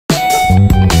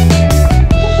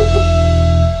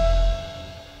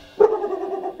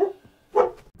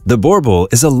The Boerboel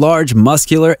is a large,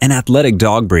 muscular, and athletic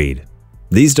dog breed.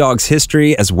 These dogs'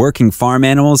 history as working farm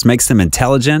animals makes them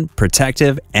intelligent,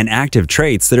 protective, and active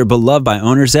traits that are beloved by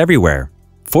owners everywhere.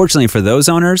 Fortunately for those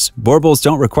owners, Boerboels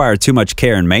don't require too much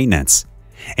care and maintenance.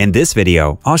 In this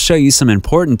video, I'll show you some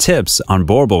important tips on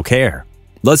Boerboel care.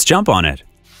 Let's jump on it.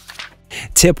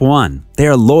 Tip 1. They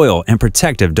are loyal and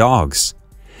protective dogs.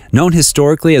 Known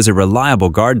historically as a reliable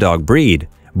guard dog breed,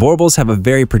 Boerboels have a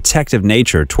very protective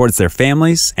nature towards their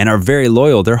families and are very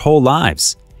loyal their whole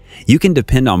lives. You can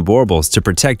depend on Boerboels to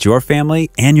protect your family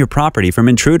and your property from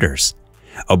intruders.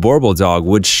 A Boerboel dog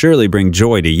would surely bring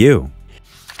joy to you.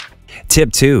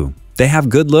 Tip 2. They have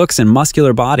good looks and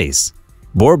muscular bodies.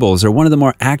 Boerboels are one of the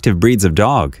more active breeds of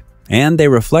dog, and they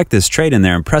reflect this trait in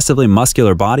their impressively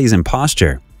muscular bodies and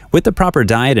posture. With the proper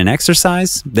diet and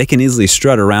exercise, they can easily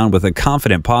strut around with a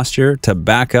confident posture to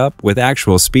back up with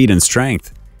actual speed and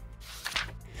strength.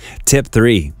 Tip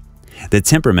 3. The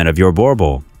temperament of your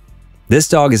Boerboel. This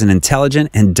dog is an intelligent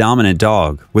and dominant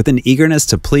dog with an eagerness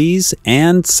to please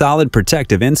and solid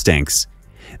protective instincts.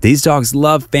 These dogs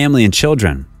love family and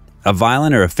children. A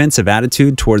violent or offensive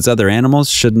attitude towards other animals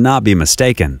should not be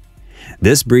mistaken.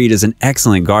 This breed is an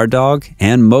excellent guard dog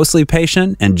and mostly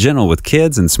patient and gentle with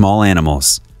kids and small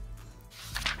animals.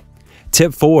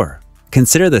 Tip 4.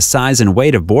 Consider the size and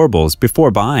weight of Boerboels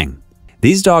before buying.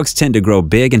 These dogs tend to grow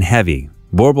big and heavy.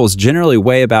 Boerboels generally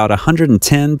weigh about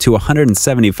 110 to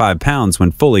 175 pounds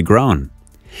when fully grown,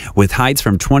 with heights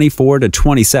from 24 to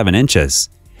 27 inches.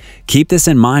 Keep this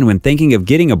in mind when thinking of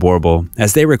getting a Boerboel,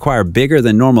 as they require bigger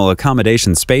than normal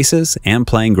accommodation spaces and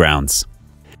playing grounds.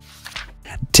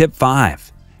 Tip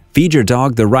 5. Feed your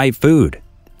dog the right food.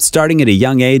 Starting at a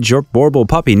young age, your Boerboel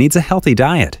puppy needs a healthy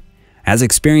diet. As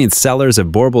experienced sellers of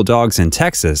Boerboel dogs in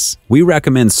Texas, we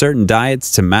recommend certain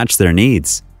diets to match their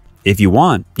needs. If you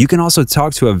want, you can also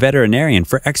talk to a veterinarian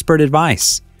for expert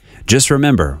advice. Just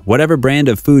remember, whatever brand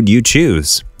of food you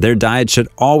choose, their diet should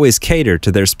always cater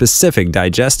to their specific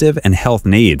digestive and health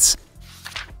needs.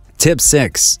 Tip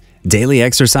 6. Daily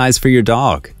exercise for your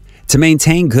dog. To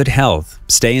maintain good health,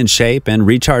 stay in shape, and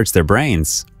recharge their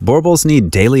brains, Boerboels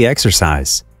need daily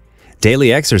exercise.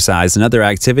 Daily exercise and other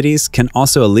activities can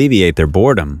also alleviate their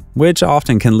boredom, which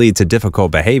often can lead to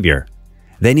difficult behavior.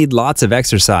 They need lots of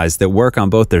exercise that work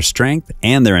on both their strength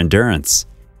and their endurance.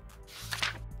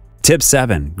 Tip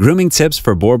 7. Grooming tips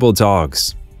for Boerboel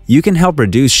dogs. You can help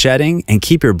reduce shedding and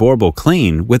keep your Boerboel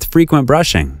clean with frequent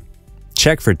brushing.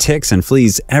 Check for ticks and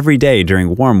fleas every day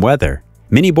during warm weather.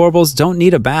 Many Boerboels don't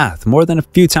need a bath more than a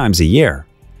few times a year.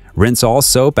 Rinse all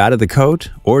soap out of the coat,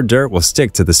 or dirt will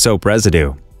stick to the soap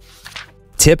residue.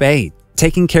 Tip 8.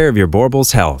 Taking care of your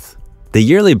Boerboel's health. The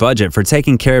yearly budget for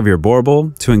taking care of your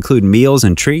Boerboel, to include meals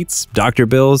and treats, doctor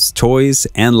bills, toys,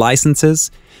 and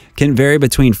licenses, can vary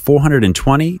between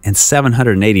 $420 and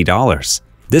 $780.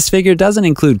 This figure doesn't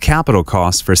include capital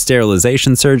costs for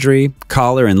sterilization surgery,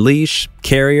 collar and leash,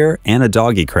 carrier, and a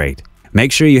doggy crate.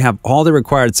 Make sure you have all the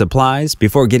required supplies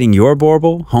before getting your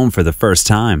Boerboel home for the first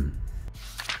time.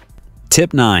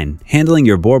 Tip 9. Handling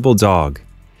your Boerboel dog.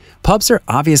 Pups are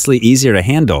obviously easier to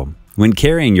handle. When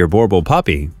carrying your Boerboel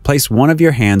puppy, place one of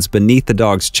your hands beneath the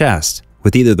dog's chest,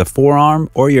 with either the forearm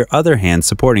or your other hand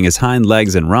supporting his hind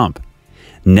legs and rump.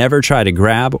 Never try to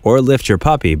grab or lift your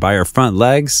puppy by her front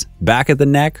legs, back of the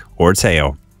neck, or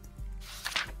tail.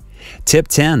 Tip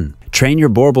 10. Train your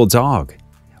Boerboel dog.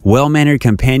 Well-mannered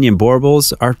companion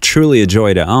Boerboels are truly a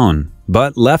joy to own,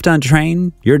 but left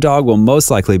untrained, your dog will most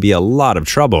likely be a lot of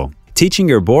trouble. Teaching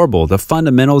your Boerboel the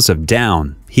fundamentals of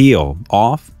down, heel,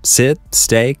 off, sit,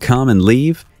 stay, come, and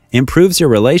leave improves your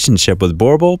relationship with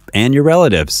Boerboel and your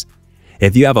relatives.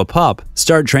 If you have a pup,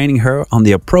 start training her on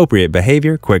the appropriate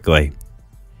behavior quickly.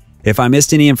 If I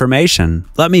missed any information,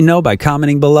 let me know by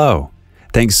commenting below.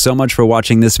 Thanks so much for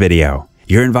watching this video.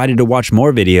 You're invited to watch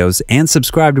more videos and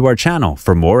subscribe to our channel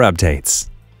for more updates.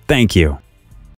 Thank you.